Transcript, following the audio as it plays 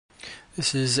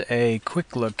This is a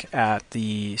quick look at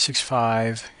the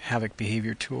 6.5 Havok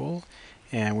Behavior tool,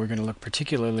 and we're going to look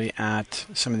particularly at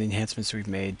some of the enhancements we've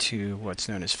made to what's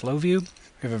known as flow view.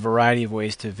 We have a variety of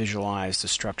ways to visualize the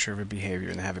structure of a behavior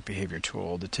in the Havok Behavior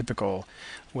tool. The typical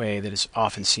way that is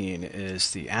often seen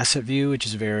is the asset view, which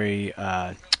is a very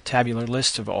tabular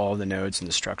list of all the nodes and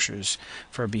the structures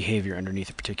for a behavior underneath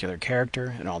a particular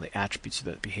character and all the attributes of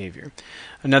that behavior.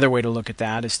 Another way to look at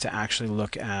that is to actually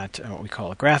look at what we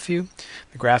call a graph view.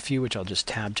 The graph view, which I'll just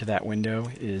tab to that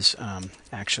window, is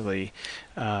actually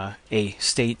a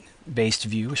state-based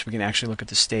view, so we can actually look at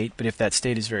the state. But if that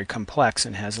state is very complex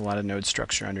and has a lot of node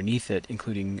structure underneath it,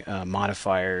 including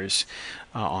modifiers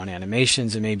on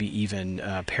animations and maybe even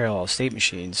parallel state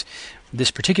machines, this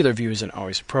particular view isn't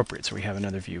always appropriate. So we have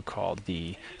another view called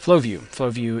the flow view. Flow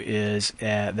view is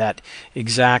that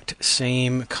exact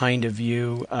same kind of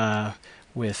view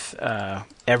with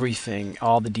everything,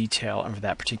 all the detail of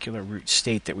that particular root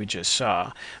state that we just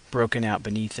saw, broken out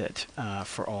beneath it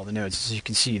for all the nodes. As you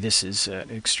can see, this is an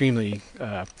extremely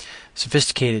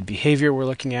sophisticated behavior we're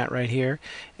looking at right here,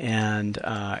 and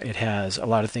it has a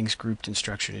lot of things grouped and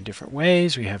structured in different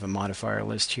ways. We have a modifier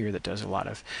list here that does a lot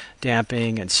of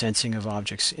damping and sensing of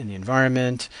objects in the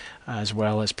environment, as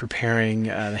well as preparing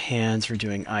the hands for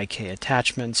doing IK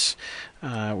attachments.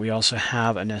 We also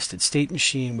have a nested state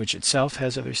machine, which itself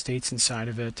has other states inside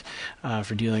of it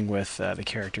for dealing with the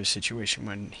character's situation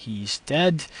when he's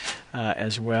dead,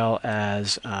 as well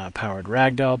as powered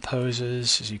ragdoll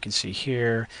poses. As you can see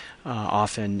here,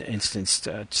 often instanced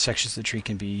sections of the tree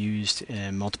can be used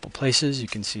in multiple places. You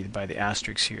can see by the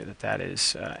asterisks here that that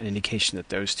is an indication that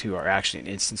those two are actually an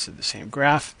instance of the same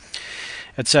graph,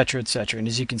 etc., etc. And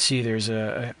as you can see, there's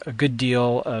a good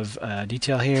deal of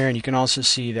detail here, and you can also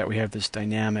see that we have this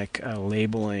dynamic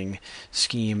labeling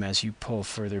scheme. As you pull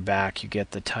further back, you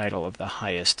get the title of the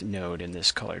highest node in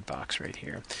this colored box right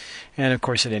here. And of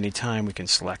course, at any time we can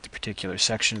select a particular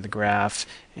section of the graph,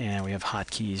 and we have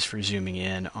hotkeys for zooming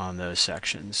in on those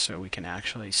sections so we can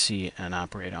actually see and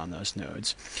operate on those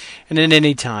nodes. And at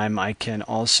any time I can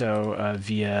also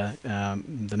via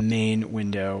the main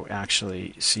window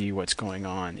actually see what's going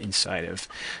on inside of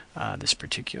this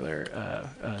particular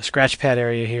scratch pad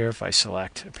area here if I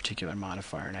select a particular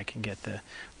modifier, and I can get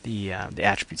the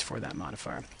attributes for that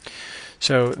modifier.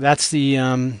 So that's the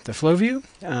flow view,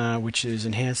 which is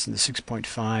enhanced in the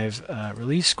 6.5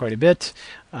 release quite a bit,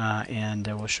 and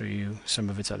we'll show you some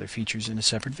of its other features in a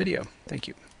separate video. Thank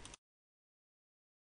you.